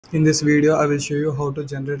In this video, I will show you how to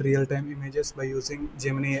generate real-time images by using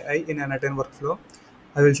Gemini AI in an n8n workflow.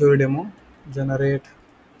 I will show you a demo. Generate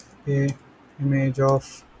a image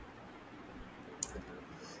of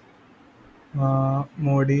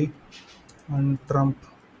Modi and Trump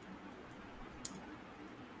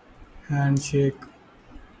handshake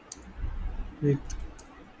with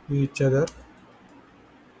each other.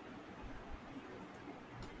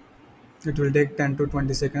 It will take 10 to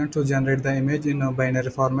 20 seconds to generate the image in a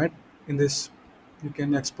binary format. In this, you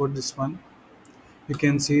can export this one. You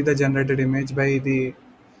can see the generated image by the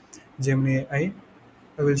Gemini AI.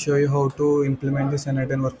 I will show you how to implement this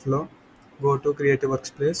n8n workflow. Go to Creative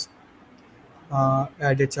Workspace,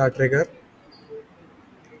 add a chart trigger.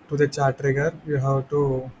 To the chart trigger, you have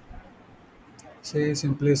to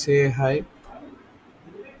simply say hi.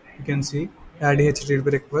 You can see add HTTP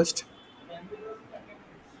request.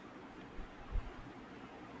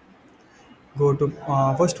 Go to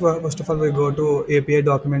first of all we go to API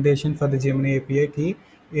documentation for the Gemini API key.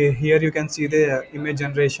 Here you can see the image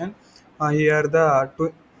generation. Here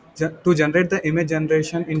to generate the image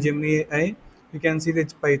generation in Gemini AI, you can see the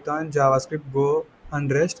Python, JavaScript, Go,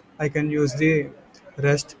 and REST. I can use the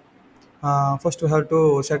REST. First we have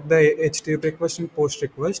to set the HTTP request and post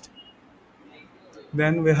request.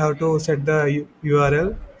 Then we have to set the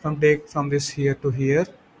URL from this here to here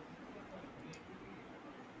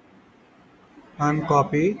and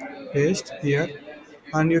copy paste here,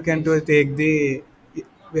 and you can take the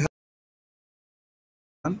we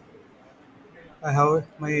have I have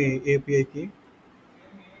my API key.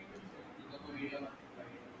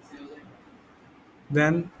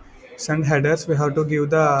 Then send headers. We have to give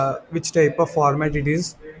the which type of format it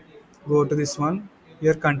is. Go to this one.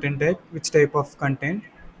 Here content type. Which type of content?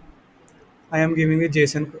 I am giving the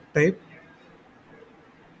JSON type.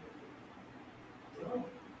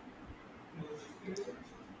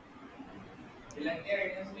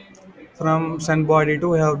 From send body to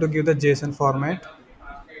we have to give the JSON format.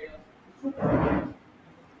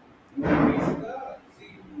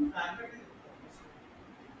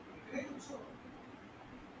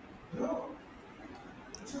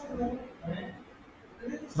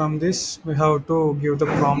 From this we have to give the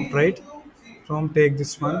prompt, right? From take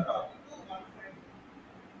this one.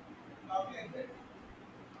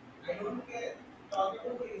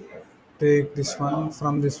 Take this one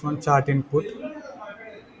from this one chart input.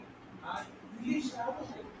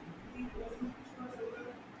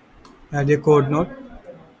 Add a code note.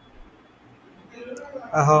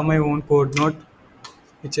 I have my own code note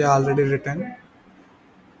which I already written.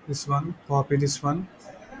 This one, copy this one,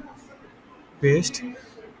 paste.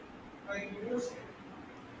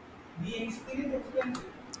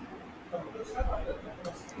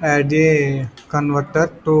 Add a converter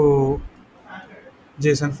to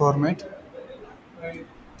JSON format.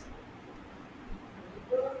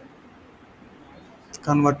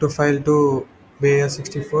 Convert to file to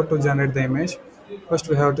BAS64 to generate the image. First,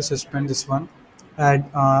 we have to suspend this one. Add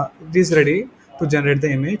it is ready to generate the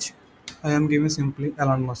image. I am giving simply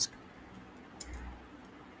Elon Musk,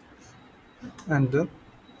 and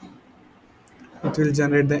it will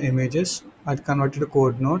generate the images. I converted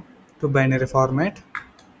code node to binary format.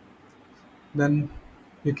 Then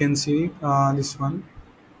you can see this one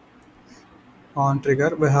on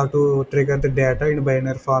trigger. We have to trigger the data in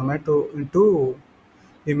binary format to into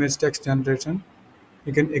image text generation.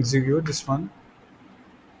 You can execute this one.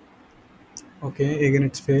 Okay, again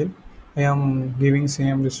it's failed. I am giving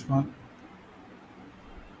same this one.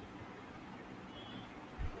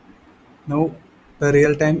 Now the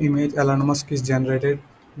real-time image Elon Musk is generated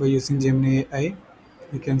by using Gemini AI.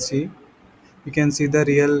 You can see you can see the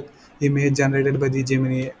real image generated by the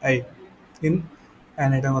Gemini AI in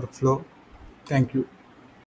an item workflow. Thank you.